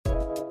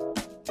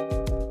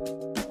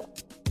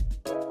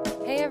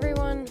Hey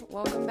everyone,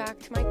 welcome back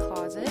to my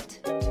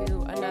closet,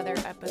 to another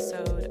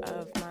episode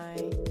of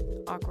my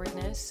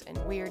awkwardness and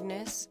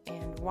weirdness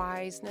and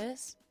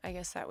wiseness. I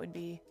guess that would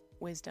be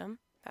wisdom.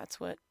 That's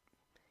what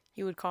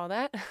you would call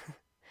that.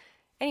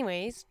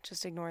 Anyways,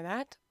 just ignore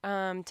that.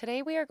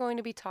 Today we are going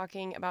to be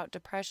talking about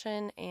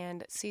depression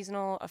and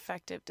seasonal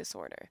affective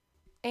disorder,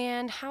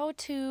 and how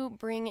to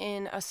bring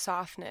in a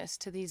softness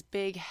to these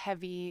big,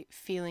 heavy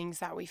feelings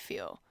that we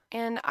feel.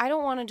 And I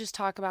don't want to just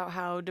talk about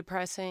how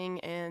depressing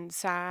and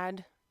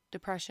sad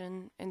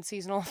depression and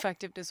seasonal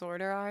affective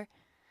disorder are,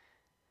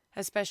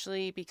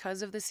 especially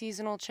because of the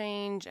seasonal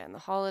change and the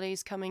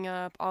holidays coming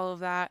up, all of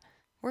that.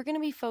 We're going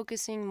to be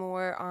focusing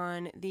more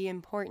on the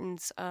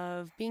importance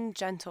of being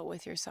gentle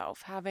with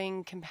yourself,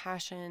 having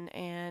compassion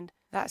and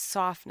that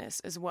softness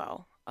as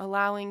well,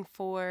 allowing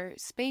for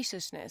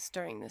spaciousness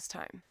during this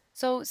time.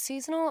 So,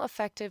 seasonal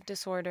affective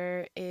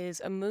disorder is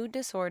a mood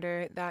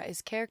disorder that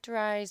is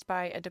characterized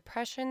by a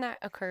depression that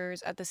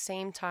occurs at the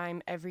same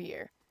time every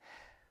year.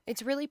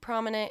 It's really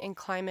prominent in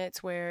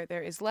climates where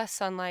there is less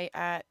sunlight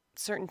at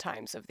certain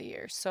times of the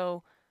year.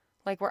 So,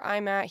 like where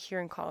I'm at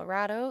here in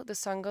Colorado, the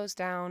sun goes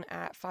down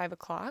at 5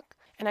 o'clock.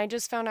 And I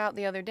just found out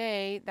the other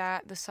day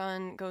that the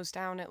sun goes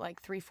down at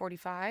like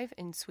 3:45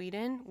 in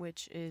Sweden,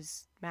 which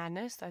is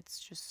madness.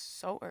 That's just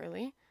so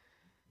early.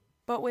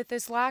 But with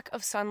this lack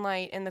of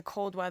sunlight and the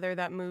cold weather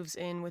that moves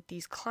in with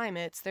these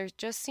climates, there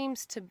just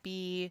seems to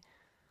be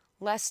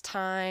less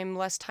time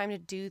to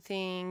do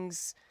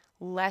things,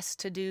 less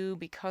to do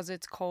because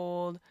it's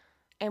cold.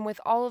 And with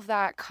all of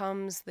that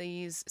comes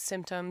these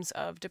symptoms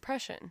of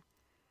depression.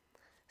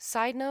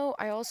 Side note,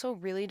 I also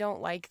really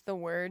don't like the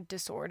word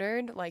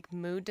disordered, like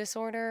mood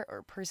disorder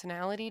or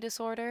personality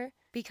disorder,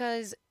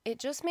 because it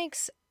just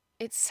makes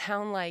it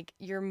sound like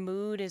your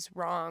mood is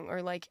wrong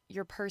or like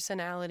your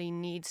personality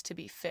needs to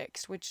be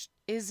fixed, which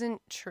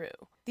isn't true.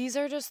 These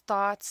are just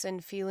thoughts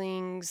and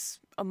feelings,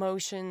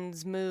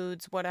 emotions,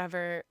 moods,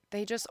 whatever.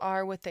 They just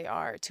are what they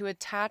are. To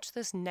attach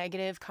this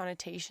negative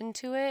connotation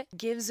to it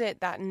gives it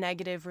that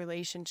negative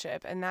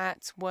relationship, and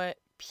that's what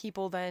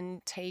people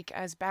then take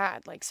as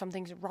bad, like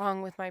something's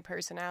wrong with my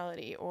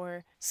personality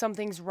or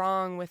something's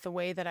wrong with the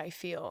way that I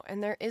feel.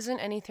 And there isn't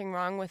anything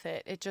wrong with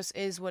it. It just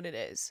is what it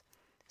is.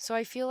 So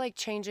I feel like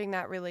changing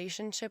that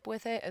relationship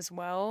with it as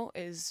well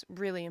is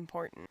really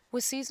important.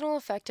 With seasonal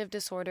affective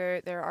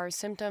disorder, there are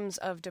symptoms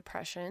of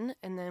depression,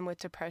 and then with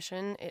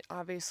depression, it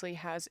obviously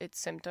has its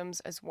symptoms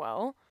as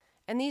well.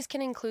 And these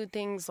can include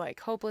things like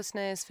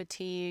hopelessness,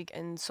 fatigue,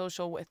 and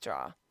social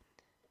withdrawal.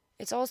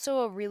 It's also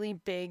a really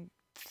big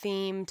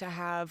theme to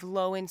have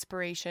low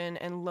inspiration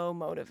and low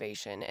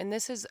motivation. And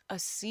this is a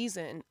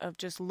season of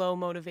just low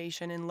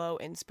motivation and low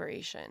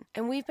inspiration.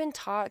 And we've been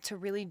taught to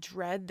really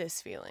dread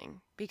this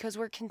feeling because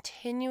we're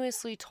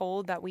continuously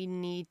told that we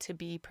need to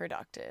be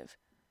productive.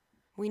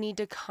 We need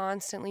to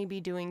constantly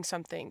be doing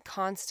something,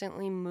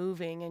 constantly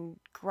moving and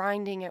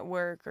grinding at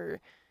work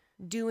or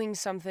doing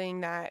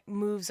something that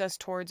moves us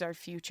towards our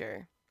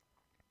future.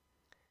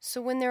 So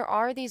when there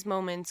are these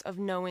moments of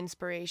no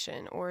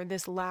inspiration or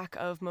this lack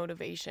of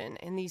motivation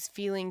and these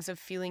feelings of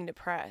feeling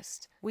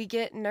depressed, we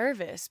get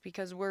nervous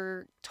because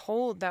we're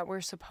told that we're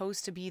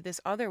supposed to be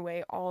this other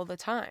way all the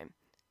time.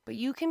 But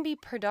you can be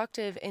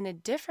productive in a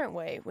different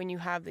way when you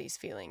have these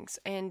feelings,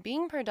 and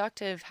being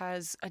productive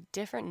has a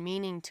different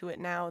meaning to it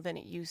now than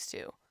it used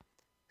to.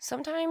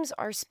 Sometimes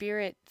our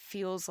spirit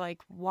feels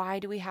like, why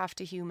do we have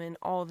to human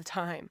all the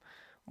time?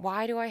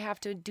 Why do I have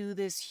to do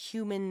this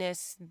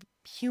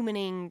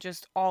humaning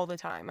just all the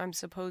time? I'm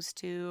supposed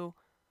to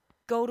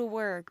go to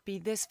work, be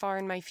this far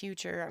in my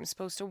future. I'm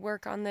supposed to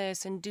work on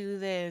this and do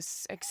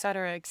this,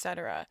 etc.,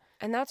 etc.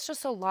 And that's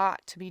just a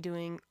lot to be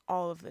doing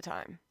all of the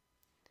time.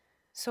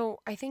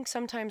 So I think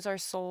sometimes our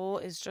soul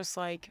is just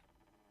like,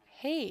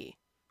 hey,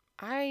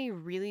 I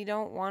really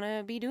don't want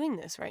to be doing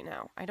this right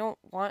now. I don't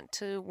want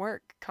to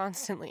work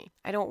constantly.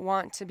 I don't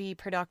want to be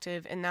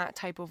productive in that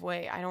type of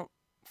way. I don't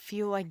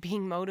feel like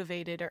being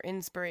motivated or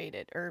inspired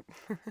or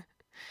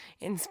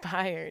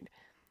inspired.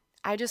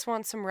 I just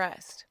want some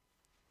rest.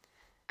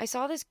 I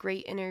saw this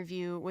great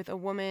interview with a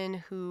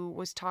woman who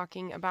was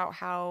talking about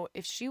how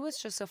if she was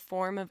just a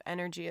form of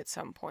energy at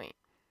some point,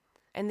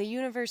 and the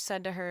universe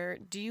said to her,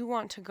 do you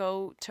want to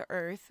go to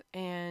Earth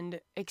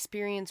and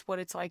experience what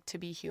it's like to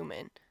be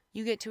human?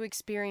 You get to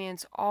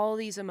experience all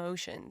these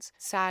emotions: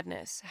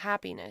 sadness,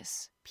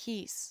 happiness,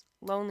 peace,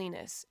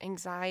 loneliness,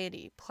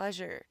 anxiety,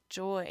 pleasure,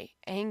 joy,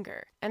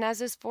 anger. And as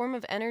this form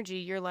of energy,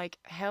 you're like,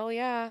 hell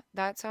yeah,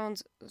 that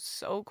sounds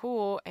so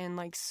cool and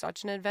like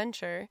such an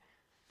adventure.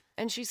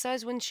 And she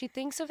says when she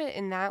thinks of it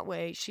in that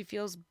way, she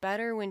feels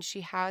better when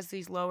she has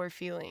these lower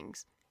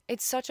feelings.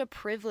 It's such a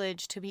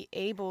privilege to be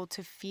able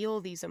to feel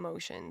these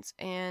emotions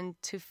and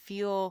to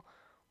feel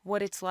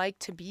what it's like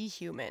to be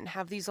human,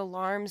 have these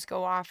alarms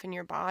go off in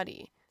your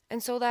body.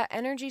 And so that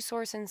energy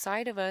source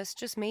inside of us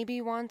just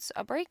maybe wants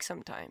a break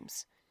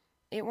sometimes.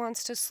 It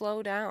wants to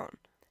slow down.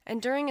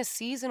 And during a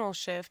seasonal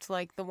shift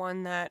like the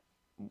one that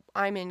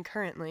I'm in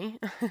currently,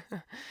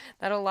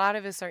 that a lot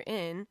of us are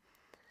in,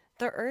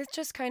 the earth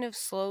just kind of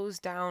slows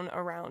down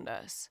around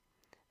us.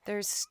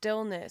 there's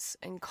stillness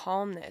and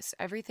calmness.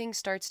 Everything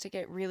starts to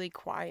get really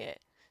quiet.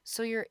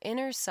 So your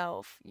inner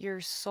self, your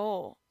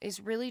soul,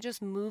 is really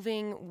just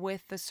moving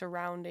with the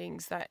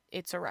surroundings that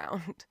it's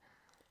around.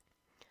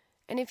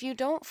 And if you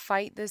don't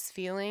fight this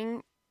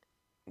feeling,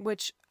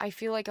 which I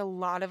feel like a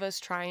lot of us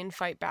try and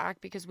fight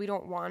back because we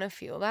don't want to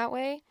feel that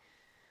way.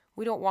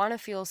 We don't want to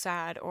feel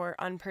sad or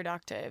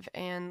unproductive.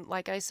 And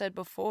like I said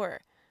before,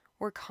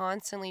 we're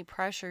constantly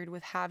pressured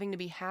with having to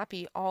be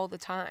happy all the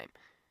time.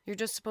 You're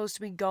just supposed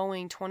to be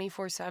going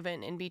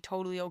 24/7 and be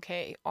totally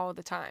okay all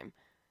the time.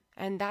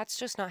 And that's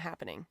just not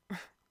happening.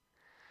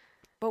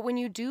 But when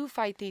you do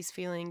fight these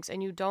feelings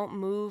and you don't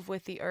move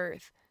with the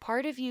earth,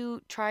 part of you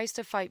tries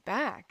to fight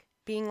back,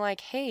 being like,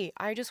 hey,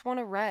 I just want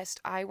to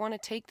rest. I want to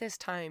take this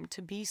time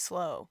to be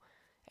slow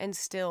and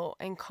still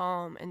and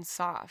calm and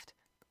soft.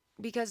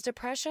 Because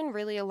depression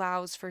really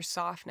allows for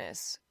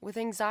softness. With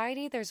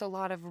anxiety, there's a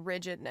lot of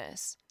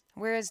rigidness,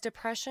 whereas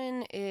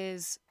depression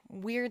is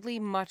weirdly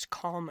much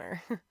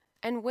calmer.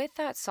 And with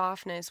that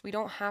softness, we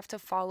don't have to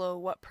follow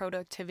what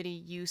productivity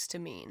used to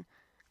mean.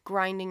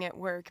 Grinding at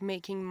work,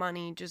 making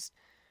money, just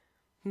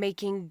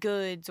making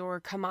goods or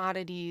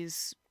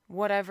commodities,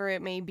 whatever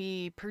it may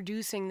be,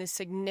 producing this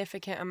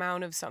significant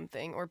amount of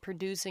something or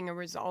producing a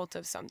result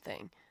of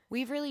something.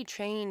 We've really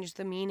changed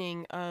the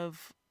meaning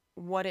of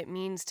what it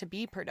means to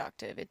be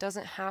productive. It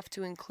doesn't have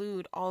to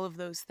include all of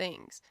those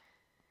things.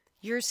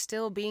 You're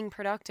still being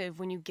productive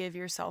when you give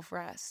yourself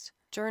rest.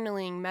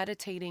 Journaling,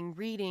 meditating,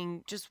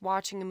 reading, just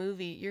watching a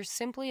movie, you're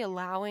simply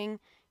allowing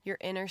your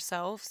inner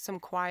self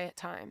some quiet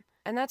time.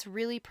 And that's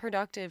really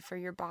productive for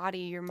your body,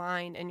 your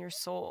mind, and your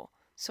soul.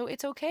 So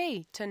it's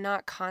okay to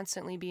not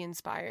constantly be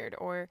inspired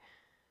or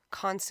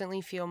constantly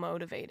feel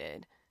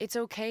motivated. It's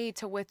okay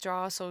to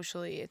withdraw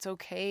socially. It's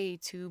okay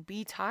to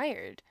be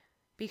tired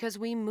because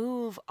we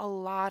move a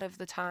lot of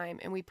the time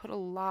and we put a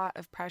lot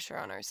of pressure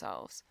on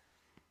ourselves.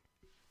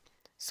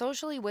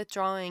 Socially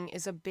withdrawing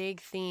is a big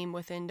theme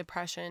within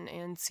depression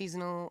and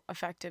seasonal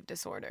affective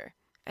disorder.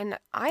 And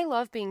I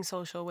love being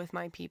social with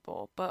my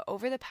people, but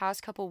over the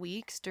past couple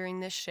weeks during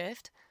this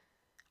shift,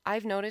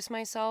 I've noticed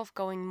myself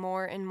going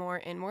more and more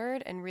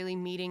inward and really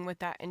meeting with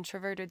that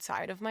introverted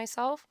side of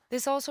myself.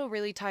 This also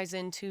really ties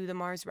into the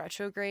Mars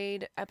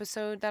retrograde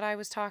episode that I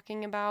was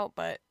talking about,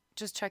 but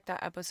just check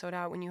that episode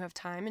out when you have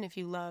time and if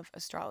you love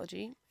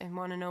astrology and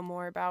want to know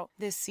more about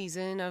this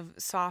season of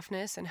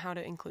softness and how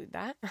to include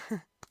that.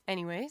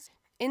 Anyways,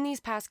 in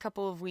these past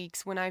couple of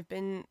weeks when I've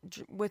been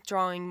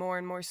withdrawing more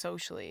and more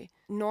socially,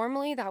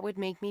 normally that would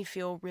make me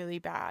feel really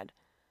bad.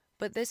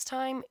 But this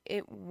time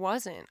it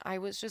wasn't. I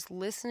was just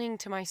listening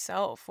to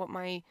myself, what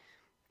my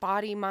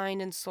body,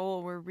 mind, and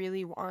soul were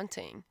really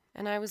wanting.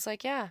 And I was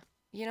like, yeah,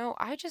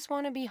 I just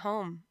want to be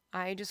home.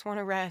 I just want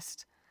to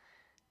rest.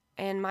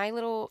 And my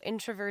little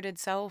introverted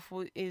self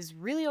is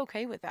really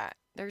okay with that.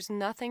 There's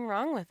nothing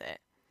wrong with it.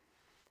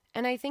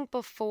 And I think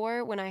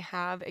before, when I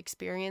have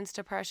experienced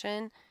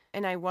depression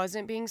and I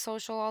wasn't being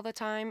social all the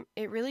time,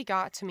 it really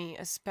got to me,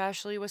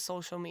 especially with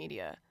social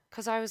media.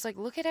 Because I was like,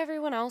 look at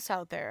everyone else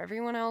out there.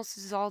 Everyone else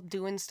is all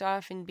doing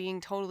stuff and being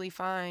totally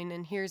fine.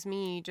 And here's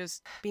me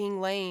just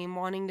being lame,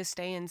 wanting to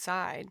stay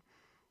inside.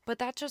 But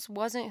that just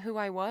wasn't who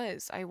I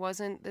was. I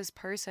wasn't this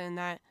person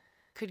that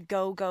could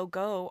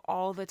go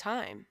all the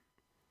time.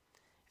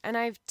 And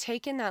I've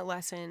taken that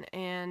lesson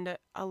and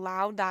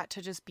allowed that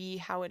to just be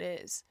how it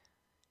is.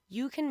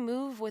 You can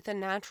move with a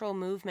natural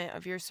movement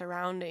of your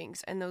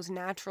surroundings and those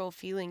natural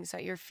feelings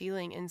that you're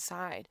feeling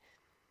inside.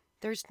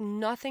 There's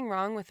nothing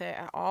wrong with it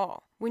at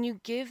all. When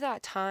you give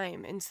that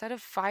time, instead of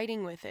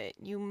fighting with it,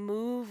 you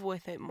move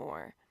with it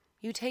more.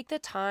 You take the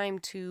time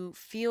to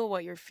feel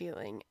what you're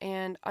feeling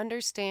and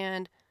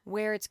understand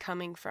where it's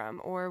coming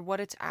from or what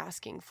it's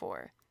asking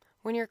for.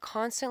 When you're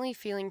constantly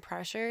feeling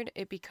pressured,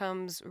 it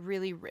becomes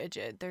really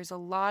rigid. There's a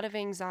lot of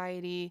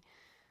anxiety,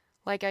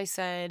 like I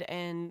said,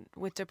 and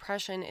with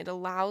depression, it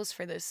allows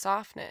for this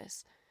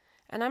softness.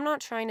 And I'm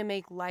not trying to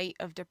make light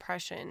of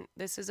depression.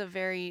 This is a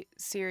very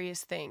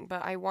serious thing,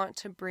 but I want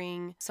to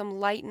bring some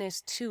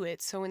lightness to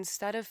it. So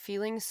instead of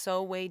feeling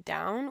so weighed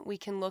down, we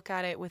can look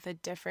at it with a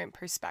different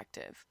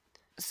perspective.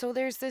 So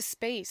there's this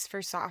space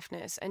for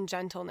softness and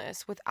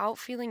gentleness without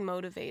feeling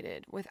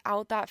motivated,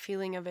 without that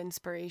feeling of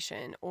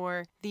inspiration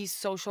or these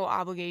social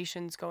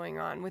obligations going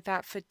on, with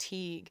that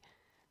fatigue.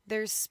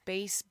 There's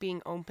space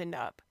being opened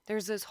up.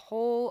 There's this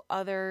whole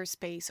other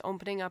space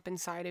opening up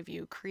inside of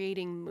you,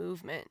 creating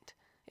movement.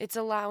 It's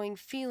allowing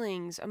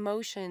feelings,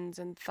 emotions,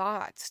 and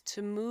thoughts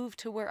to move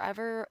to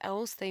wherever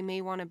else they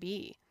may want to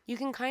be. You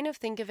can kind of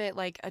think of it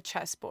like a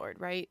chessboard,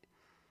 right?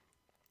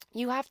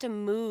 You have to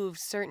move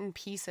certain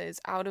pieces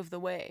out of the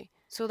way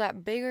so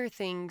that bigger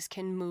things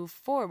can move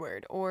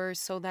forward or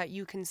so that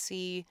you can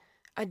see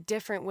a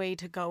different way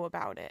to go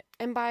about it.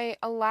 And by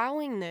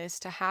allowing this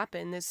to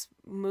happen, this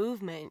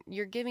movement,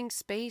 you're giving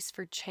space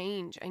for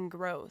change and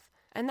growth.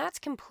 And that's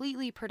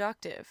completely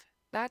productive.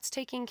 That's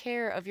taking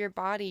care of your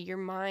body, your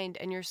mind,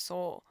 and your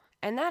soul.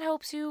 And that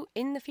helps you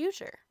in the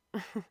future.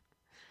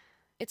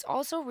 It's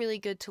also really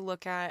good to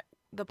look at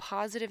the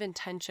positive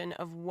intention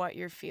of what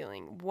you're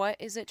feeling. What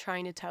is it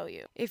trying to tell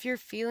you? If you're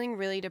feeling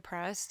really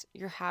depressed,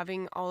 you're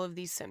having all of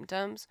these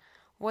symptoms,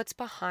 what's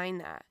behind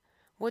that?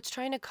 What's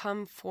trying to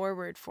come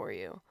forward for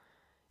you?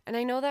 And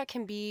I know that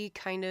can be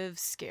kind of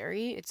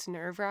scary. It's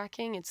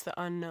nerve-wracking. It's the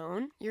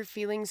unknown. Your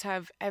feelings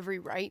have every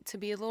right to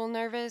be a little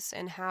nervous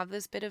and have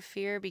this bit of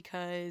fear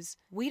because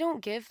we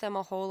don't give them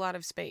a whole lot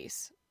of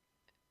space.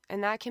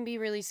 And that can be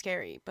really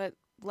scary. But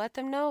let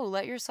them know.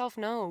 Let yourself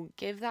know.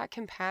 Give that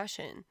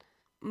compassion.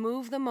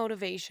 Move the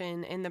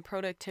motivation and the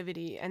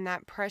productivity and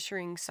that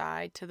pressuring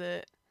side to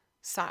the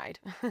side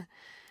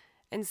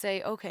and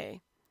say,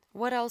 okay,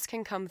 what else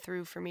can come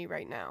through for me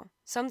right now?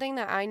 Something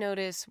that I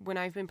notice when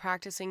I've been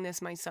practicing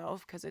this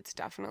myself, because it's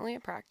definitely a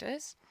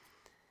practice,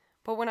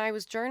 but when I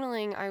was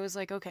journaling, I was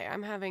like, okay,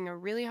 I'm having a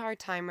really hard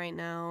time right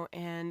now,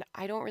 and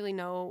I don't really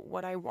know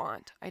what I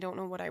want. I don't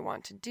know what I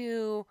want to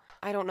do.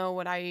 I don't know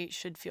what I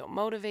should feel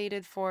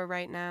motivated for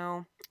right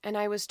now. And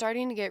I was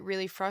starting to get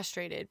really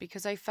frustrated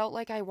because I felt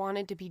like I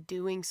wanted to be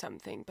doing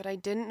something, but I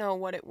didn't know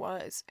what it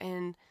was.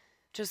 And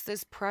just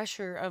this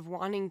pressure of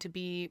wanting to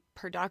be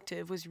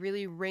productive was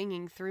really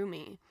ringing through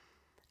me.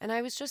 And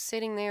I was just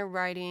sitting there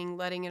writing,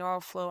 letting it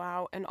all flow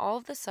out. And all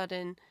of a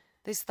sudden,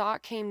 this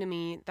thought came to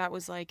me that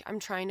was like, I'm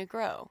trying to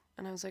grow.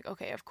 And I was like,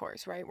 okay, of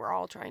course, right? We're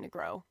all trying to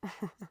grow.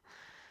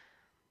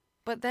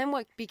 But then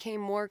what became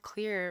more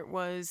clear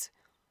was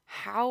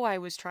how I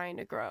was trying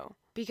to grow.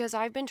 Because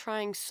I've been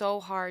trying so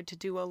hard to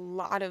do a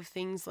lot of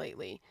things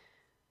lately.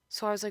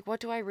 So I was like,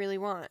 what do I really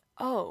want?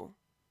 Oh,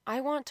 I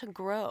want to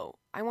grow.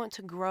 I want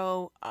to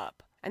grow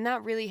up. And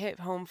that really hit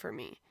home for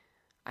me.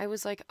 I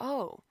was like,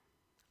 oh,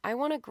 I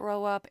want to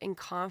grow up in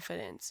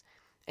confidence,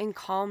 in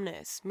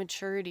calmness,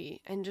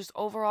 maturity, and just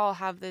overall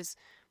have this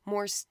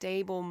more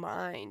stable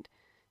mind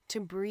to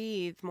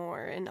breathe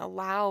more and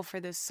allow for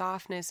this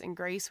softness and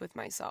grace with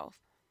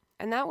myself.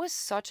 And that was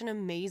such an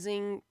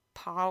amazing,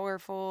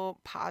 powerful,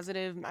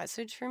 positive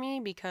message for me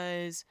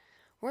because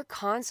we're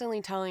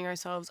constantly telling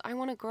ourselves, I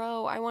want to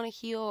grow, I want to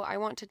heal, I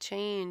want to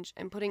change,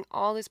 and putting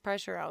all this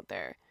pressure out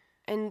there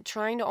and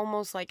trying to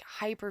almost like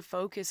hyper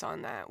focus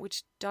on that,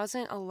 which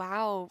doesn't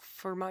allow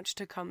for much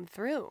to come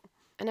through.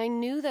 And I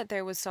knew that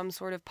there was some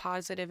sort of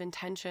positive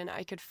intention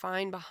I could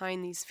find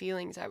behind these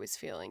feelings I was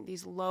feeling,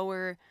 these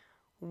lower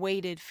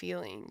weighted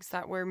feelings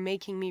that were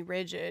making me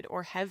rigid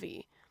or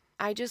heavy.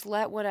 I just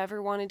let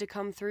whatever wanted to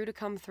come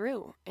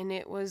through, and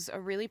it was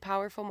a really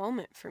powerful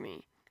moment for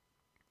me.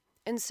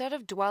 Instead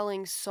of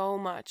dwelling so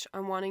much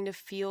on wanting to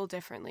feel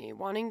differently,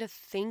 wanting to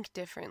think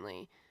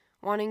differently,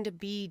 wanting to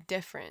be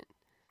different,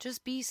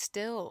 just be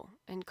still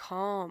and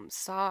calm,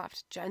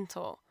 soft,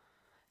 gentle.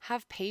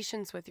 Have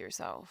patience with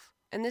yourself.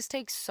 And this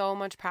takes so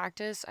much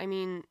practice. I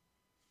mean,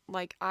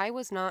 like, I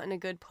was not in a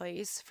good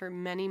place for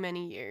many,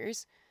 many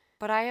years,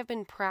 but I have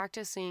been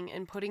practicing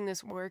and putting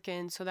this work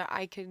in so that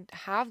I could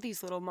have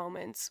these little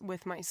moments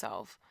with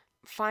myself,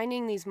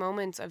 finding these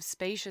moments of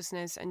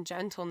spaciousness and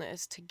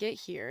gentleness to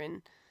get here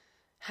and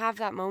have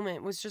that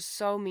moment was just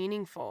so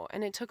meaningful,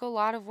 and it took a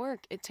lot of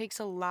work. It takes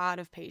a lot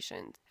of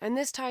patience. And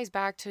this ties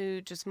back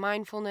to just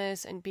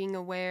mindfulness and being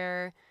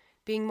aware,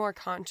 being more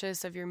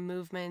conscious of your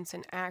movements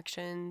and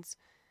actions,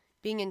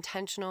 being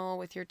intentional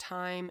with your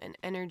time and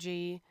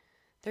energy.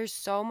 There's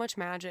so much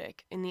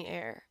magic in the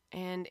air,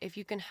 and if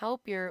you can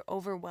help your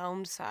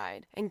overwhelmed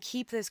side and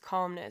keep this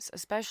calmness,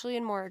 especially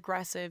in more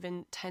aggressive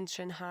and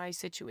tension-high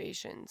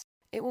situations,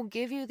 it will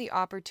give you the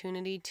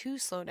opportunity to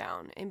slow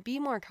down and be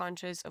more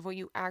conscious of what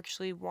you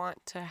actually want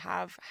to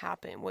have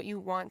happen, what you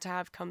want to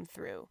have come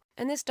through.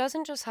 And this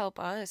doesn't just help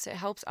us, it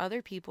helps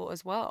other people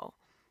as well,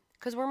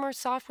 because we're more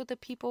soft with the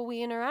people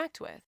we interact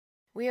with.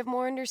 We have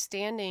more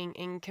understanding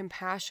and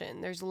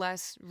compassion. There's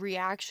less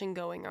reaction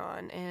going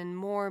on and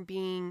more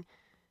being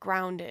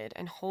grounded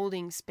and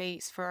holding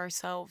space for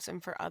ourselves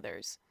and for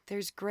others.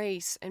 There's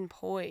grace and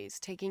poise,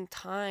 taking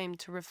time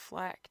to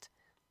reflect.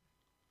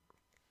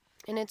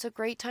 And it's a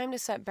great time to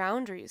set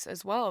boundaries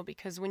as well,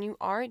 because when you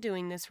are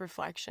doing this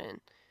reflection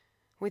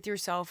with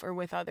yourself or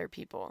with other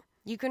people,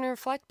 you can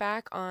reflect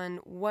back on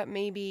what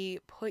maybe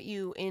put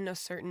you in a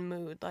certain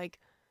mood. Like,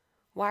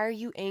 why are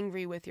you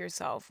angry with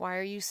yourself? Why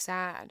are you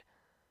sad?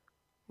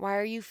 Why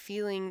are you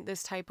feeling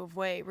this type of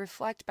way?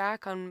 Reflect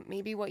back on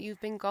maybe what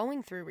you've been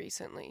going through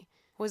recently.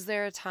 Was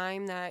there a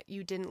time that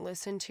you didn't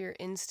listen to your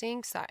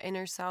instincts, that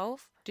inner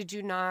self? Did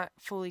you not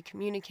fully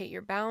communicate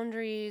your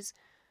boundaries?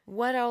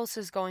 What else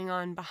is going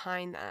on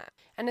behind that?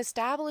 And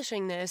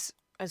establishing this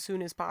as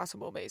soon as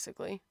possible,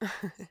 basically,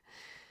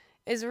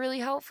 is really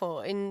helpful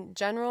in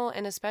general,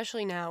 and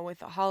especially now with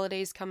the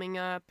holidays coming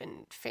up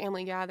and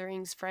family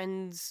gatherings,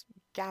 friends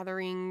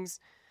gatherings,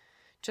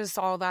 just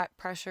all that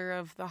pressure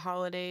of the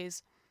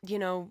holidays,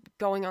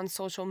 going on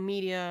social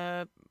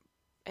media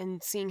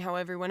and seeing how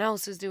everyone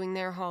else is doing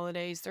their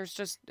holidays.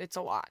 It's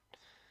a lot.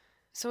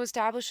 So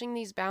establishing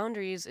these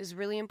boundaries is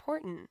really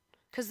important,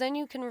 because then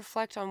you can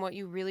reflect on what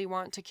you really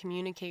want to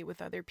communicate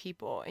with other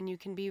people, and you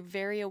can be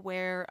very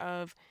aware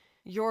of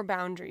your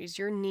boundaries,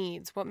 your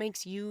needs, what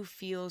makes you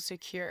feel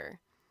secure.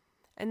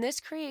 And this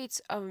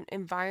creates an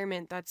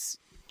environment that's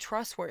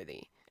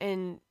trustworthy.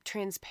 and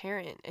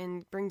transparent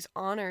and brings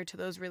honor to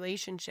those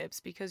relationships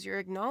because you're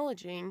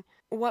acknowledging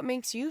what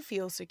makes you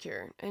feel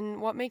secure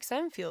and what makes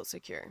them feel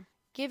secure.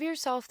 Give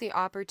yourself the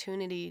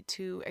opportunity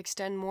to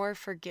extend more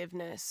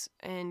forgiveness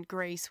and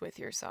grace with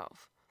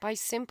yourself by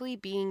simply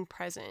being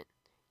present.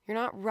 You're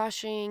not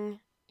rushing,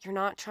 you're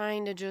not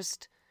trying to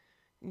just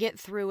get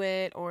through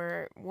it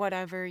or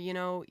whatever,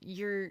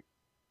 you're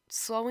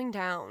slowing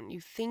down.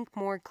 You think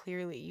more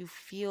clearly. You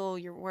feel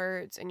your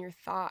words and your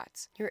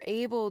thoughts. You're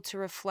able to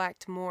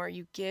reflect more.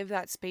 You give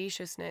that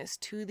spaciousness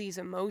to these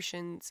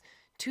emotions,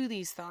 to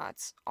these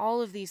thoughts,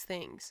 all of these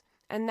things.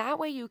 And that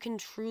way you can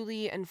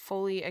truly and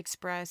fully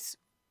express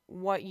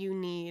what you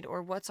need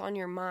or what's on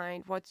your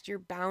mind, what your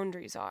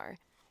boundaries are.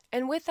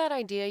 And with that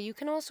idea, you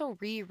can also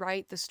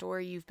rewrite the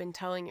story you've been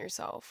telling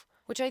yourself,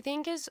 which I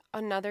think is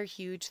another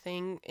huge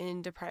thing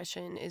in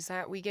depression, is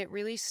that we get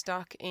really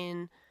stuck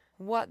in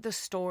what the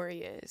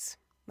story is.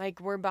 Like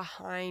we're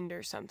behind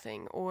or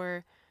something,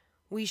 or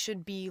we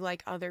should be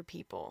like other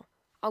people.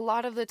 A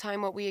lot of the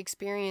time what we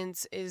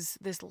experience is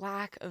this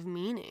lack of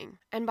meaning.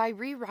 And by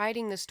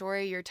rewriting the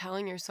story you're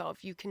telling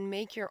yourself, you can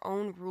make your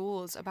own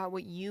rules about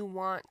what you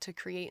want to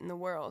create in the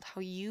world,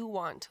 how you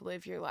want to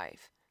live your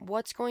life.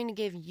 What's going to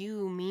give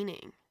you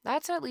meaning?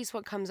 That's at least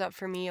what comes up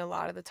for me a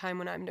lot of the time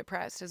when I'm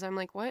depressed, is I'm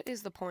like, what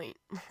is the point?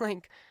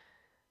 Like,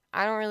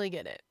 I don't really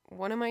get it.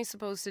 What am I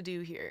supposed to do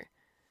here?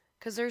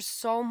 Because there's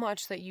so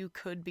much that you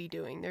could be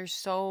doing. There's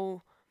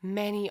so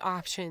many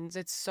options.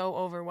 It's so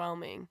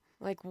overwhelming.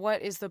 Like,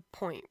 what is the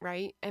point,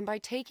 right? And by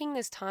taking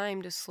this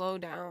time to slow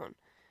down,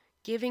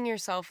 giving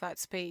yourself that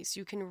space,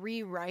 you can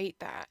rewrite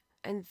that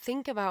and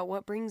think about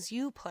what brings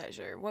you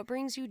pleasure, what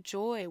brings you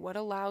joy, what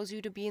allows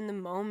you to be in the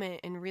moment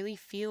and really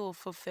feel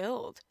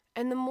fulfilled.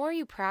 And the more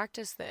you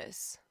practice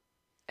this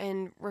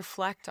and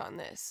reflect on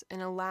this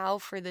and allow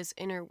for this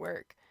inner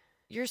work,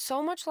 you're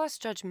so much less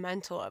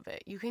judgmental of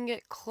it. You can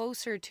get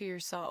closer to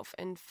yourself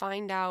and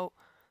find out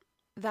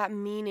that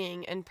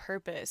meaning and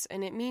purpose.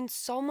 And it means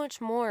so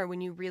much more when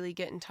you really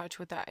get in touch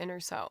with that inner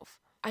self.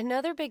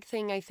 Another big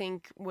thing I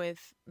think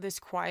with this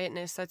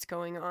quietness that's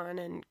going on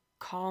and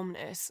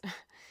calmness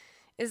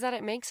is that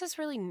it makes us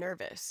really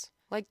nervous.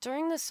 Like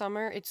during the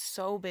summer, it's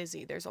so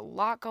busy. There's a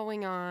lot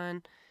going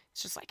on.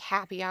 It's just like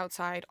happy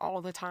outside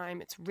all the time.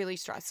 It's really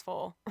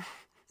stressful.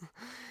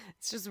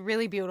 It's just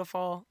really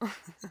beautiful.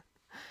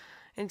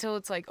 Until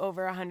it's like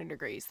over 100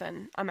 degrees,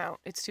 then I'm out.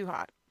 It's too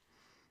hot.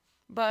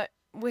 But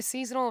with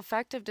seasonal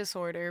affective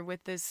disorder,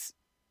 with this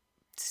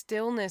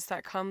stillness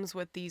that comes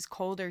with these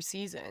colder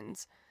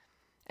seasons,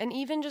 and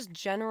even just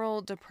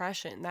general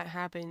depression that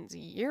happens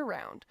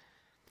year-round,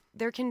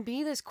 there can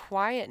be this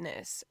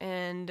quietness,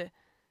 and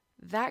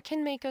that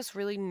can make us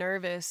really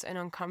nervous and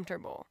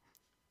uncomfortable.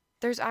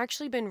 There's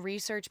actually been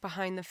research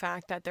behind the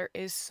fact that there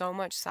is so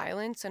much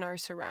silence in our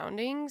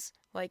surroundings,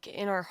 like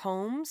in our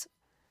homes.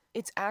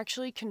 It's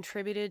actually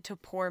contributed to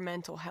poor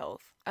mental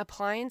health.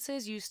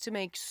 Appliances used to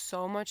make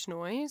so much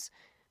noise,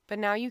 but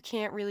now you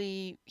can't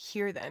really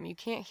hear them. You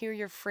can't hear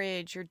your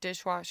fridge, your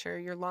dishwasher,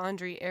 your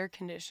laundry, air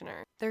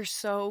conditioner. They're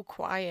so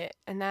quiet,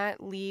 and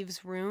that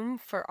leaves room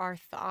for our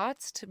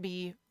thoughts to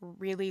be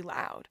really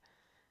loud.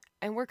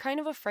 And we're kind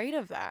of afraid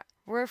of that.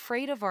 We're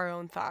afraid of our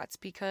own thoughts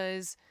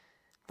because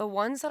the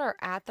ones that are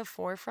at the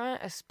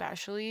forefront,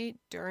 especially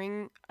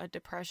during a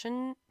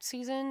depression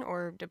season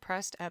or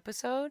depressed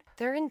episode,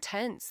 they're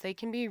intense. They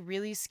can be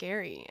really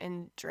scary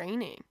and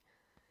draining.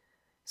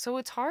 So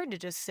it's hard to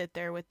just sit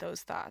there with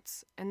those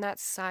thoughts. And that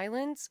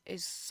silence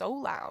is so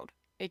loud.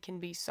 It can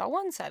be so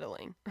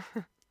unsettling.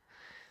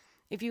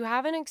 If you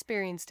haven't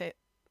experienced it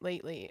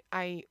lately,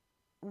 I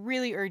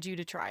really urge you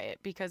to try it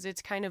because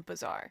it's kind of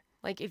bizarre.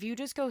 Like if you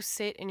just go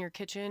sit in your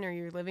kitchen or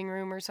your living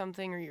room or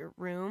something or your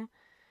room,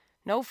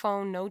 no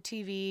phone, no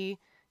TV,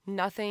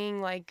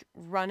 nothing like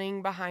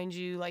running behind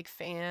you like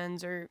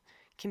fans or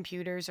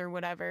computers or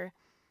whatever.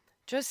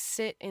 Just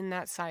sit in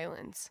that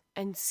silence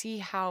and see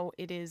how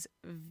it is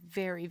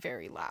very,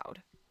 very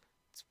loud.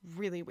 It's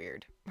really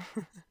weird.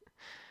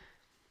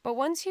 But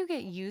once you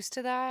get used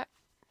to that,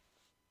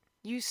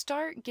 you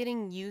start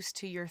getting used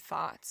to your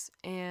thoughts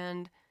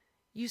and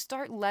you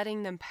start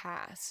letting them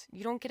pass.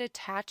 You don't get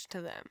attached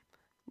to them.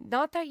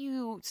 Not that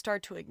you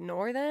start to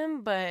ignore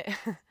them, but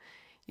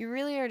you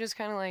really are just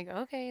kind of like,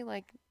 okay,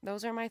 like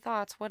those are my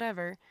thoughts,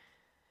 whatever.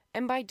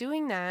 And by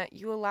doing that,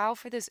 you allow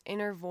for this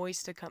inner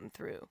voice to come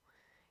through.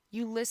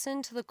 You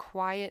listen to the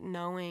quiet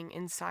knowing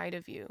inside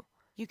of you.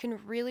 You can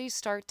really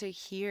start to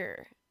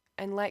hear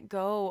and let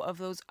go of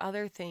those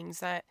other things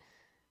that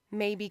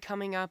may be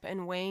coming up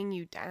and weighing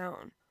you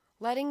down.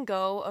 Letting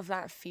go of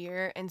that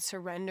fear and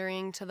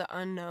surrendering to the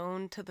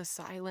unknown, to the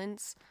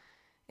silence,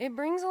 it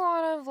brings a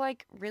lot of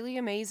like really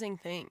amazing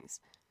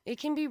things. It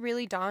can be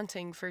really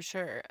daunting for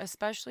sure,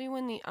 especially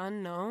when the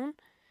unknown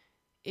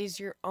is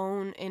your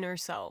own inner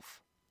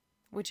self,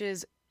 which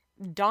is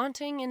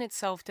daunting in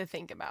itself to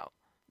think about.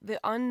 The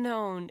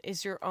unknown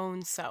is your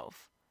own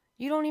self.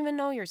 You don't even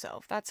know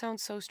yourself. That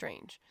sounds so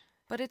strange,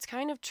 but it's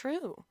kind of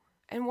true.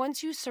 And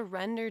once you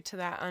surrender to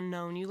that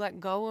unknown, you let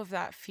go of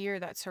that fear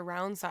that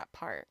surrounds that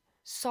part,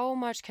 so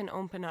much can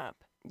open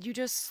up You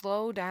just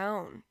slow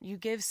down. You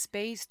give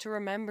space to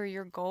remember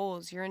your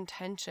goals, your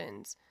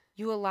intentions.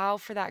 You allow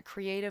for that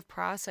creative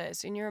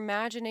process, and your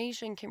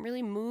imagination can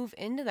really move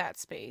into that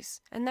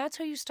space. And that's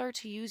how you start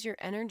to use your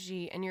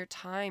energy and your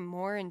time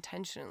more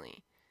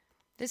intentionally.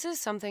 This is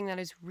something that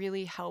has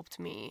really helped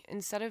me.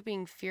 Instead of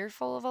being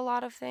fearful of a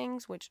lot of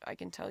things, which I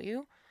can tell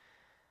you,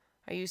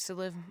 I used to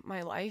live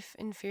my life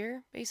in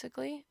fear,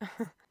 basically.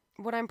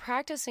 What I'm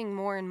practicing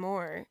more and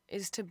more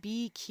is to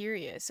be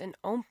curious and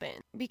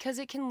open, because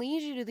it can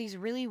lead you to these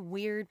really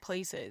weird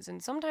places,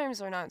 and sometimes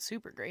they're not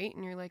super great,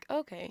 and you're like,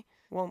 okay,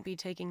 won't be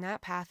taking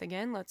that path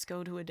again, let's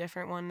go to a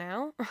different one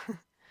now.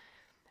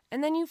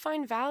 And then you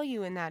find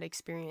value in that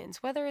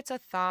experience, whether it's a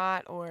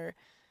thought or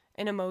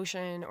an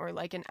emotion or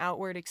like an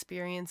outward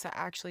experience that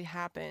actually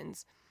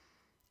happens.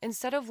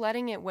 Instead of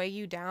letting it weigh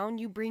you down,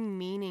 you bring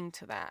meaning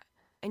to that,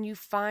 and you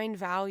find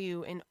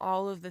value in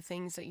all of the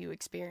things that you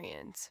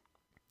experience.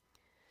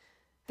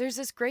 There's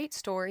this great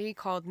story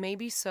called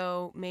Maybe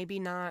So, Maybe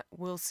Not,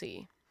 We'll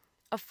See.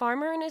 A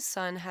farmer and his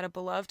son had a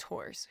beloved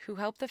horse who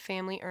helped the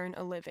family earn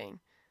a living.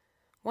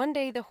 One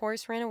day the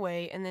horse ran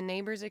away, and the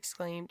neighbors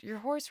exclaimed, "Your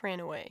horse ran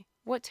away.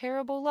 What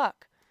terrible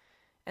luck!"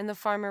 And the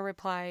farmer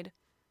replied,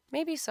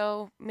 "Maybe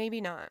so,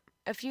 maybe not."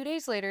 A few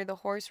days later, the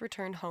horse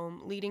returned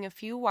home, leading a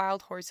few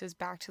wild horses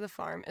back to the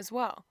farm as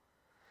well.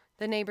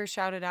 The neighbors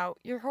shouted out,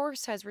 "Your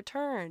horse has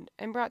returned,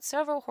 and brought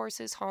several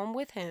horses home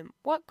with him.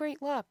 What great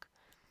luck!"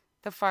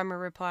 The farmer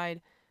replied,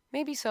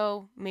 "Maybe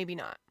so, maybe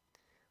not."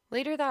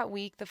 Later that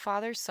week, the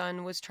father's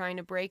son was trying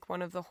to break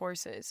one of the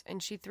horses,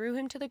 and she threw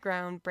him to the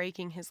ground,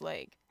 breaking his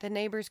leg. The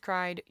neighbors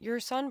cried, "Your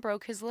son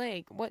broke his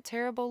leg. What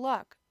terrible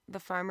luck!" The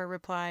farmer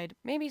replied,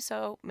 "Maybe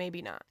so,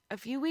 maybe not." A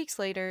few weeks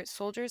later,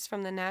 soldiers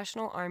from the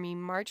National Army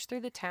marched through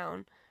the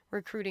town,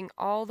 recruiting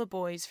all the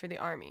boys for the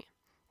army.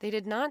 They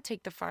did not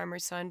take the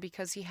farmer's son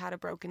because he had a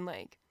broken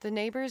leg. The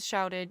neighbors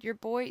shouted, "Your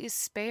boy is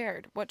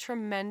spared. What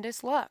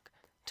tremendous luck!"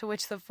 To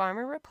which the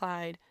farmer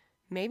replied,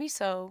 "Maybe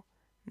so,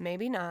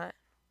 maybe not,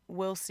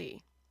 we'll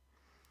see."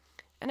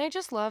 And I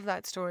just love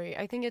that story.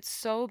 I think it's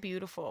so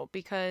beautiful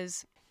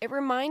because it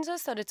reminds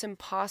us that it's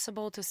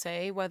impossible to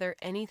say whether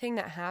anything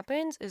that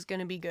happens is going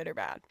to be good or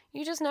bad.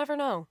 You just never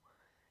know.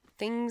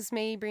 Things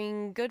may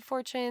bring good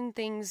fortune,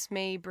 things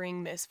may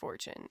bring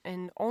misfortune,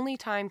 and only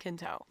time can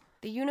tell.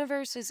 The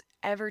universe is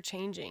ever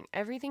changing.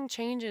 Everything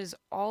changes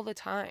all the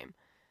time.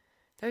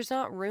 There's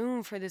not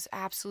room for this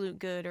absolute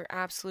good or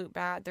absolute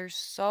bad. There's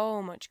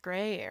so much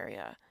gray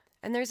area.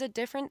 And there's a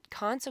different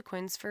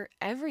consequence for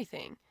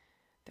everything.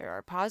 There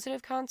are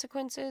positive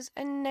consequences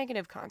and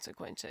negative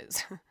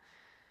consequences.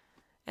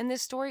 And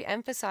this story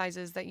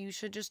emphasizes that you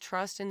should just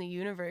trust in the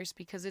universe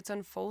because it's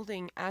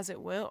unfolding as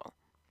it will.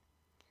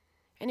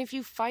 And if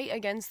you fight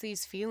against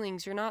these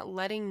feelings, you're not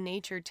letting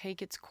nature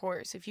take its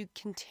course. If you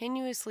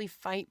continuously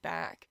fight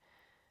back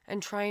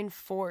and try and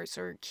force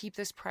or keep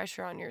this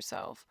pressure on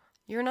yourself,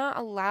 you're not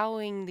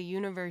allowing the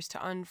universe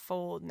to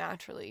unfold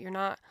naturally. You're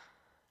not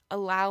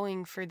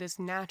allowing for this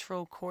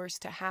natural course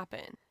to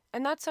happen.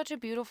 And that's such a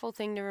beautiful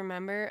thing to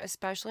remember,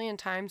 especially in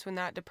times when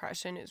that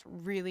depression is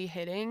really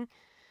hitting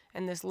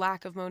and this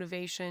lack of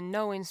motivation,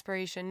 no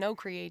inspiration, no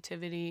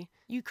creativity.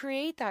 You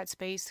create that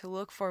space to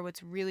look for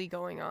what's really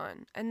going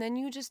on, and then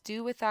you just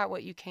do with that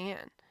what you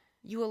can.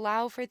 You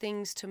allow for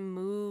things to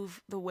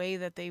move the way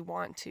that they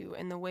want to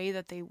and the way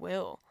that they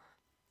will.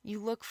 You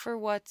look for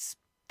what's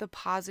the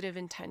positive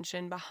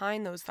intention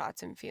behind those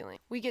thoughts and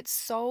feelings. We get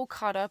so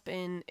caught up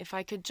in, if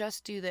I could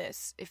just do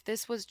this, if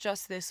this was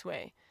just this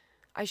way,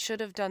 I should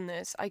have done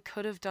this, I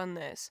could have done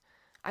this,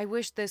 I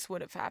wish this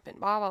would have happened,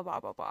 blah, blah, blah,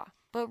 blah, blah.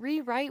 But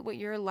rewrite what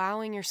you're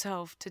allowing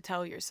yourself to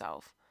tell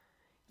yourself.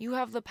 You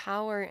have the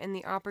power and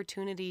the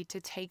opportunity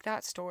to take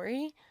that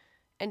story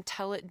and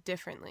tell it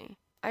differently.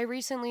 I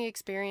recently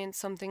experienced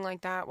something like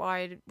that while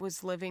I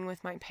was living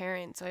with my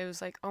parents. I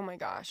was like, oh my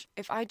gosh,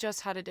 if I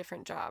just had a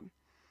different job,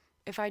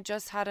 if I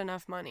just had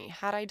enough money,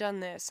 had I done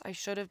this, I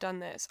should have done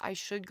this, I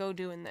should go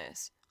doing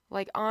this,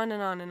 like on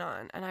and on and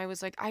on. And I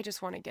was like, I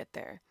just want to get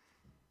there.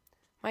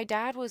 My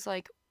dad was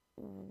like,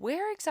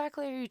 where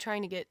exactly are you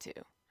trying to get to?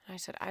 And I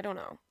said, I don't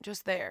know,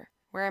 just there,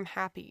 where I'm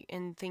happy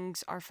and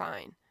things are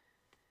fine.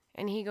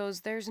 And he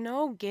goes, there's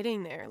no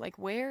getting there. Like,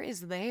 where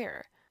is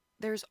there?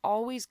 There's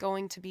always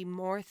going to be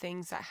more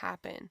things that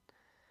happen,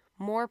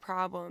 more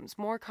problems,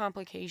 more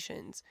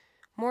complications,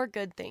 more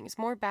good things,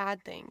 more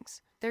bad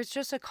things. There's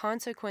just a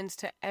consequence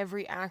to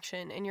every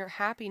action, and your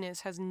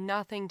happiness has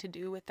nothing to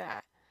do with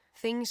that.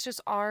 Things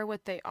just are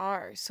what they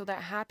are, so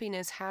that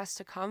happiness has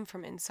to come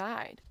from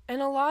inside.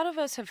 And a lot of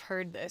us have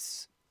heard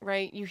this,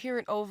 right? You hear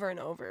it over and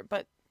over,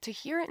 but to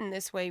hear it in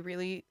this way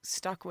really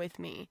stuck with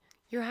me.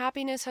 Your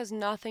happiness has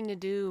nothing to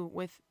do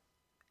with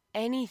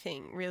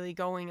anything really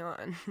going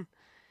on.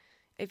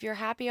 If you're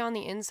happy on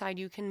the inside,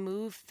 you can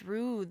move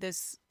through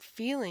this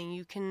feeling.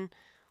 You can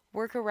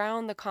work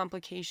around the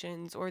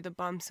complications or the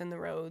bumps in the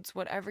roads,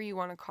 whatever you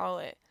want to call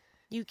it.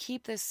 You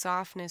keep this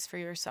softness for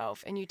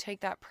yourself and you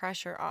take that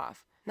pressure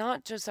off.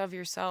 Not just of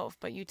yourself,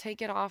 but you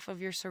take it off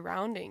of your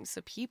surroundings,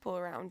 the people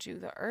around you,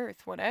 the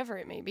earth, whatever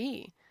it may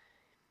be.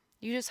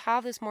 You just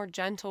have this more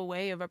gentle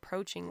way of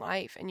approaching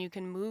life, and you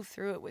can move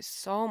through it with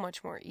so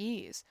much more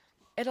ease.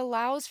 It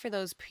allows for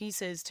those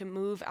pieces to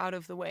move out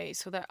of the way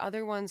so that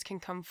other ones can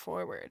come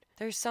forward.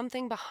 There's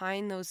something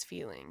behind those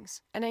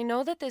feelings. And I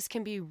know that this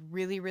can be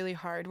really, really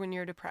hard when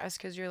you're depressed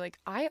because you're like,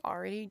 I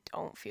already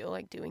don't feel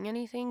like doing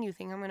anything. You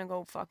think I'm going to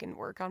go fucking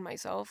work on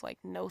myself? Like,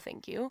 no,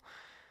 thank you.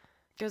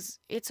 Because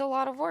it's a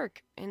lot of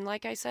work. And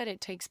like I said, it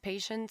takes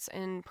patience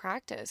and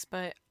practice.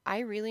 But I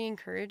really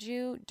encourage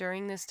you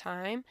during this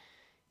time,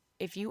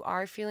 if you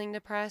are feeling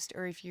depressed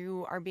or if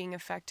you are being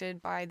affected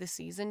by the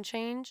season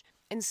change,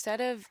 instead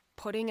of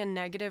putting a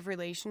negative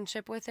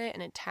relationship with it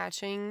and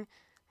attaching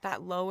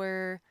that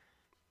lower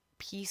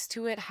piece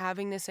to it,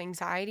 having this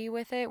anxiety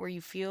with it where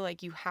you feel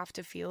like you have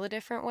to feel a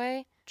different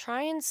way,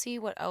 try and see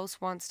what else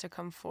wants to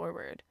come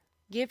forward.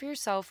 Give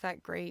yourself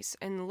that grace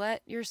and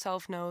let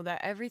yourself know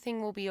that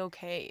everything will be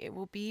okay. It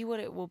will be what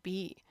it will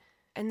be.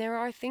 And there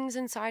are things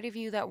inside of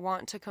you that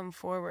want to come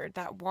forward,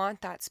 that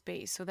want that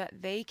space so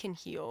that they can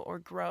heal or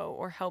grow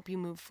or help you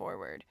move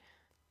forward.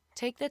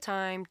 Take the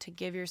time to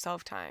give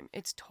yourself time.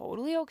 It's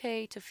totally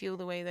okay to feel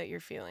the way that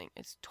you're feeling.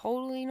 It's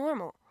totally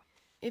normal.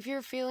 If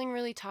you're feeling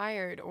really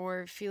tired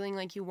or feeling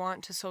like you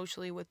want to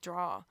socially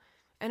withdraw,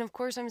 and of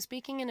course I'm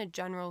speaking in a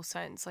general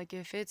sense, like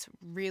if it's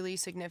really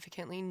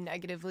significantly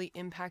negatively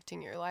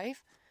impacting your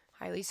life,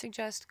 highly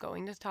suggest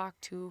going to talk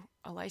to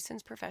a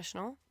licensed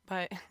professional,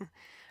 but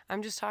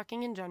I'm just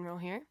talking in general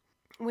here.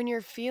 When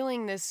you're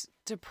feeling this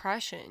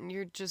depression,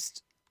 you're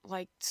just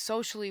like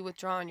socially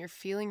withdrawn, you're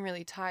feeling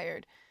really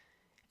tired,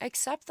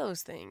 accept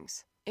those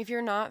things. If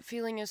you're not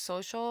feeling as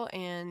social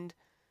and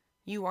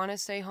you want to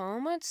stay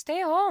home,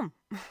 stay home.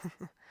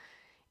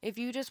 If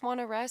you just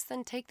want to rest,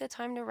 then take the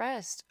time to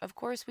rest. Of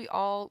course, we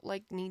all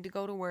need to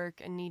go to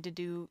work and need to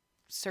do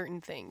certain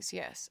things.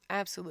 Yes,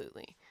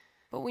 absolutely.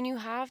 But when you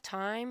have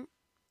time,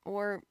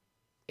 or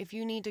if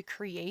you need to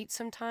create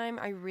some time,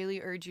 I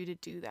really urge you to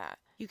do that.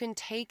 You can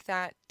take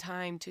that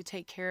time to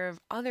take care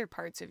of other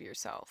parts of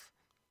yourself.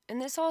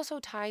 And this also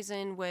ties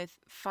in with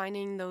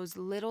finding those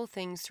little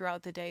things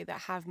throughout the day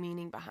that have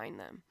meaning behind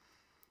them.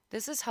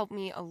 This has helped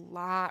me a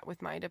lot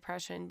with my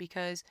depression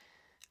because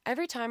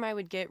every time I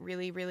would get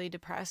really, really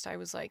depressed, I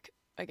was like,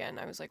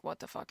 what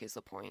the fuck is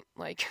the point?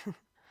 Like,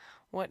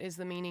 what is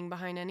the meaning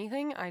behind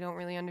anything? I don't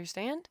really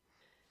understand.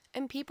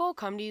 And people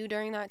come to you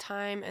during that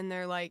time and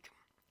they're like,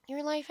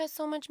 your life has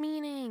so much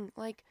meaning.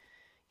 Like,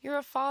 you're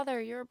a father,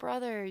 you're a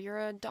brother, you're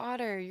a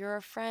daughter, you're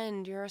a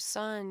friend, you're a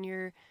son,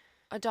 you're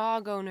a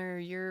dog owner,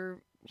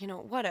 you're,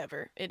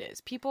 whatever it is.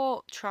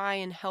 People try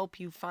and help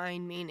you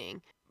find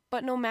meaning.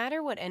 But no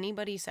matter what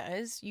anybody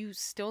says, you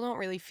still don't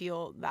really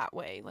feel that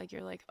way. Like,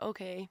 you're like,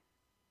 okay,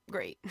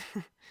 great.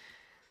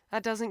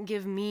 That doesn't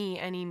give me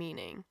any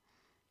meaning.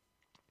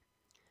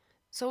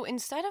 So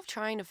instead of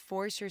trying to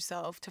force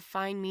yourself to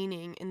find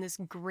meaning in this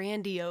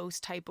grandiose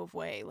type of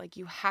way, like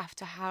you have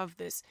to have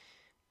this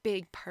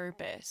big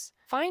purpose,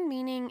 find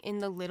meaning in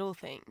the little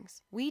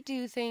things. We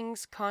do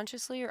things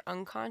consciously or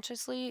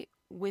unconsciously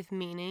with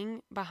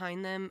meaning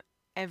behind them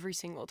every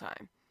single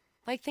time.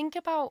 Like, think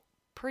about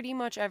pretty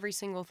much every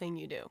single thing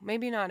you do.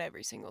 Maybe not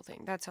every single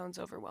thing. That sounds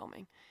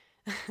overwhelming.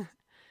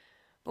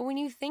 But when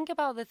you think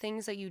about the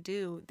things that you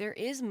do, there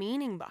is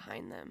meaning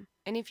behind them.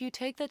 And if you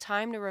take the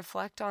time to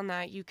reflect on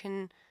that, you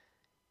can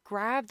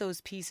grab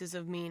those pieces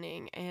of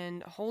meaning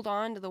and hold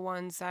on to the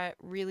ones that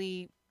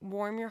really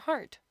warm your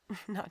heart.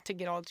 Not to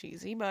get all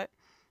cheesy, but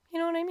you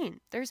know what I mean?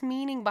 There's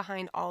meaning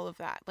behind all of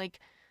that. Like,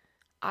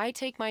 I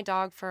take my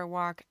dog for a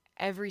walk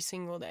every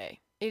single day.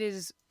 It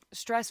is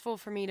stressful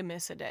for me to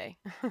miss a day.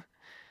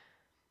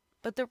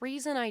 But the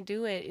reason I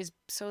do it is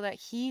so that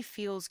he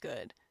feels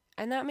good.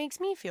 And that makes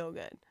me feel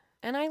good.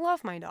 And I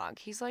love my dog.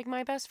 He's like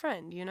my best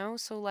friend,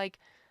 So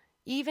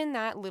even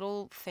that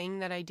little thing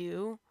that I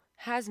do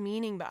has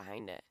meaning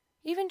behind it.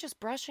 Even just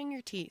brushing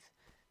your teeth.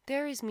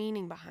 There is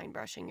meaning behind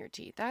brushing your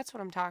teeth. That's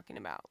what I'm talking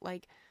about.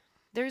 Like,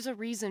 there's a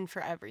reason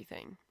for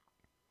everything.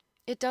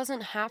 It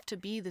doesn't have to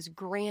be this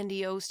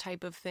grandiose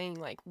type of thing.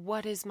 Like,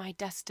 what is my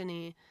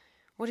destiny?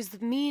 What is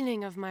the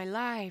meaning of my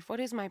life? What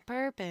is my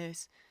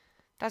purpose?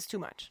 That's too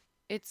much.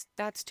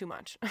 That's too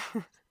much.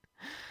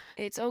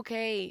 It's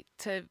okay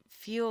to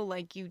feel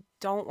like you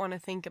don't want to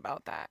think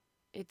about that.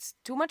 It's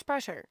too much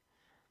pressure.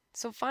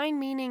 So find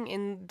meaning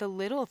in the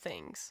little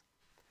things.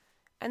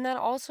 And that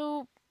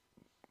also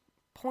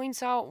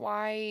points out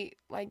why,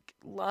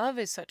 love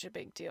is such a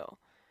big deal.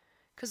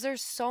 Because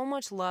there's so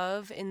much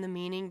love in the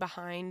meaning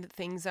behind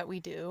things that we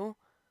do.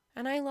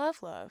 And I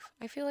love love.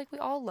 I feel like we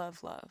all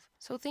love love.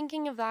 So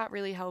thinking of that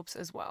really helps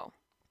as well.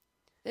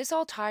 This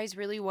all ties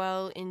really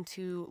well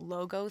into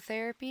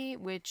logotherapy,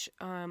 which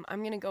I'm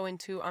going to go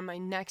into on my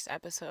next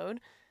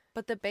episode.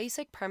 But the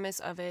basic premise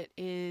of it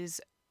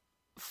is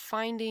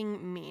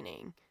finding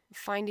meaning,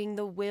 finding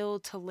the will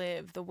to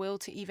live, the will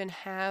to even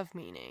have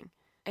meaning.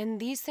 And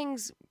these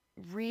things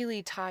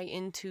really tie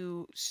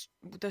into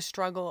the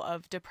struggle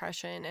of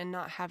depression and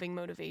not having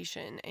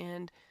motivation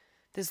and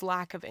this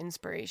lack of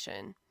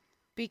inspiration.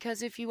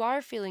 Because if you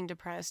are feeling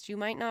depressed, you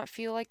might not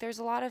feel like there's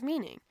a lot of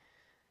meaning.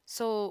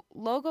 So,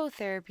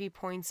 logotherapy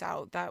points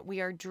out that we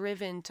are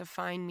driven to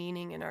find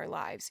meaning in our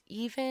lives.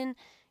 Even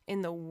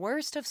in the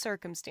worst of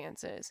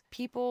circumstances,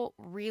 people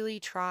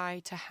really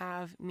try to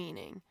have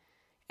meaning,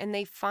 and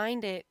they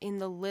find it in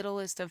the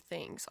littlest of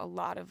things a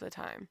lot of the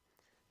time.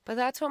 But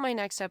that's what my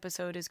next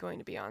episode is going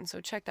to be on,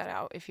 so check that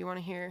out if you want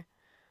to hear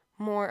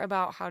more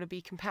about how to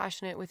be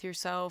compassionate with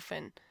yourself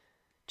and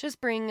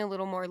just bring a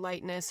little more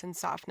lightness and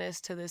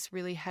softness to this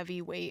really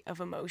heavy weight of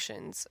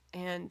emotions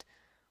and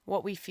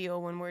what we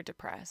feel when we're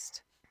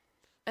depressed.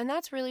 And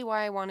that's really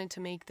why I wanted to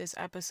make this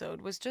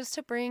episode, was just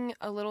to bring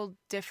a little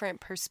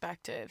different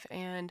perspective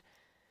and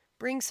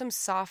bring some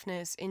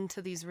softness into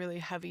these really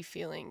heavy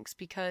feelings,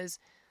 because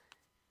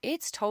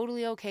it's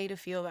totally okay to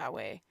feel that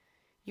way.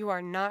 You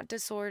are not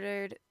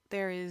disordered.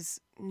 There is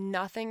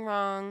nothing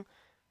wrong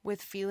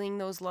with feeling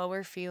those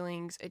lower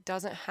feelings. It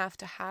doesn't have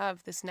to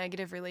have this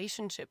negative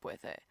relationship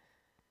with it.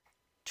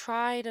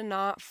 Try to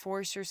not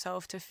force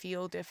yourself to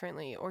feel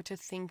differently or to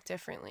think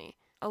differently.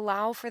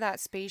 Allow for that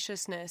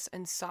spaciousness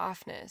and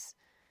softness,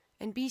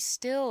 and be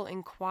still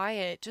and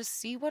quiet. Just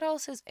see what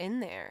else is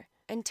in there,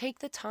 and take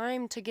the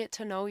time to get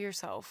to know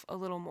yourself a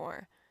little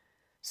more,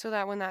 so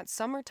that when that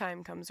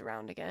summertime comes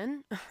around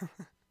again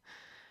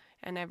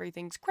and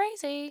everything's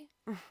crazy,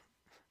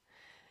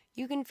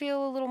 you can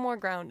feel a little more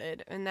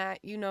grounded and that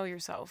you know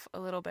yourself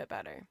a little bit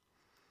better.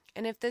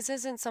 And if this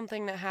isn't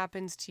something that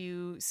happens to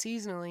you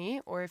seasonally,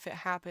 or if it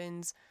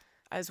happens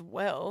as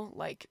well,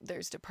 like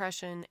there's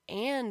depression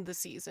and the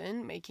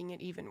season making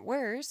it even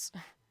worse,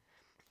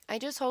 I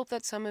just hope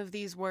that some of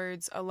these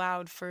words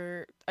allowed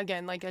for,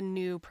 again, like a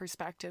new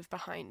perspective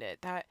behind it,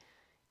 that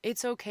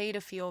it's okay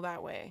to feel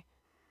that way.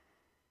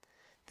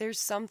 There's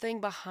something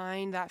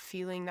behind that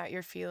feeling that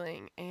you're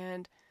feeling,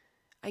 and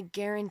I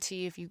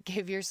guarantee if you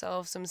give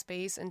yourself some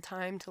space and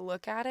time to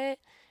look at it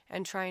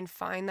and try and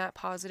find that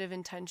positive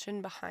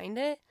intention behind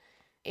it,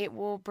 it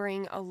will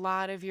bring a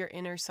lot of your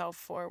inner self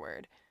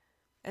forward.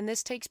 And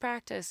this takes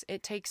practice,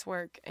 it takes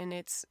work, and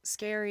it's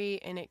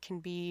scary, and it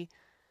can be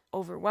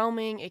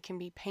overwhelming, it can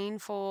be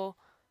painful.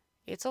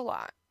 It's a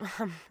lot.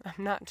 I'm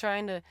not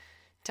trying to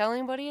tell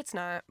anybody it's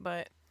not,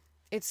 but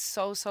it's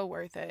so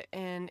worth it,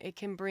 and it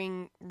can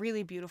bring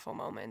really beautiful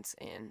moments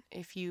in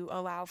if you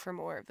allow for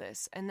more of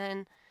this. And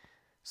then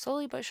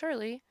slowly but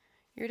surely,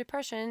 your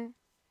depression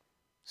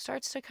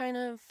starts to kind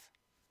of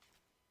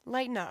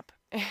lighten up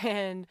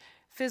and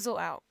fizzle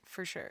out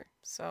for sure.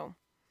 So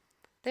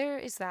there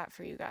is that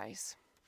for you guys.